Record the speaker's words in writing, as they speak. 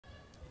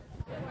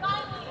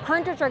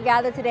Hundreds are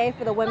gathered today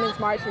for the Women's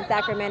March in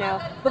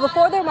Sacramento. But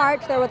before their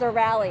march, there was a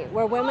rally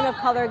where women of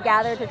color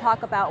gathered to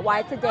talk about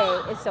why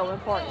today is so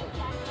important.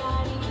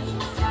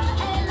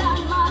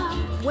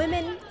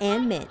 Women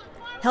and men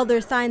held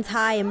their signs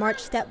high and marched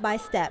step by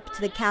step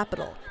to the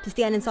Capitol to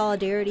stand in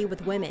solidarity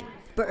with women.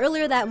 But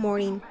earlier that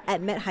morning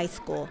at Met High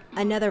School,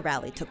 another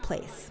rally took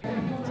place.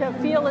 To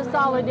feel the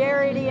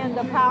solidarity and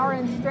the power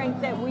and strength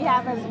that we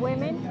have as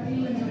women.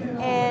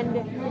 And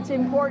it's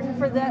important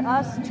for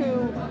us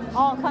to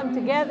all come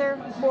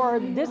together for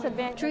this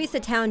event. Teresa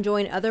Town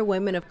joined other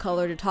women of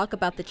color to talk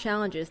about the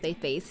challenges they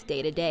face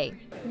day to day.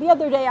 The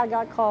other day I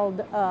got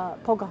called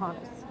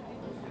Pocahontas.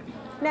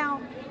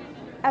 Now,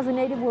 as a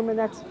Native woman,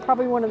 that's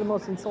probably one of the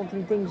most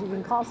insulting things you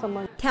can call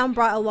someone. Town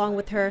brought along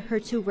with her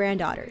two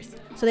granddaughters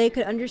so they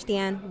could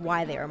understand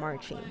why they are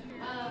marching.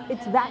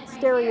 It's that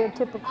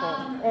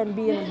stereotypical and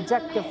being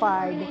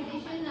objectified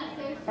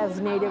as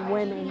Native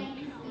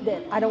women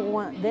that I don't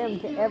want them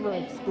to ever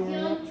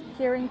experience.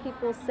 Hearing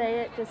people say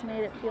it just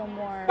made it feel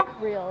more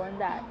real and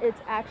that it's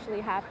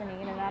actually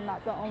happening and I'm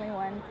not the only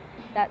one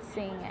that's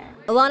seeing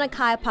it. Alana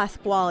Kai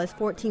Pasquale is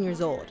 14 years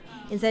old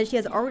and says she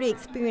has already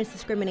experienced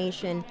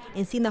discrimination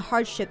and seen the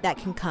hardship that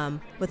can come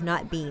with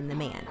not being the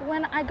man.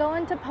 When I go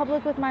into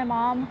public with my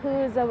mom, who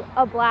is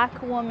a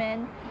black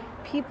woman,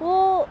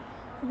 people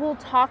will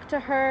talk to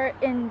her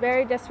in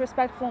very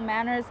disrespectful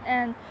manners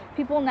and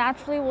people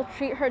naturally will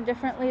treat her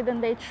differently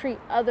than they treat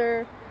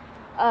other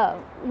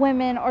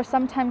women or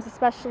sometimes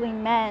especially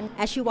men.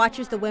 As she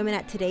watches the women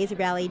at today's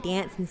rally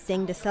dance and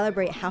sing to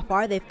celebrate how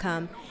far they've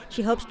come,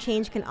 she hopes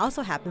change can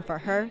also happen for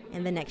her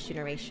and the next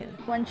generation.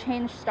 When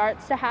change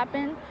starts to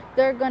happen,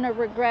 they're going to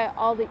regret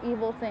all the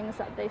evil things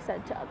that they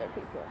said to other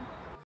people.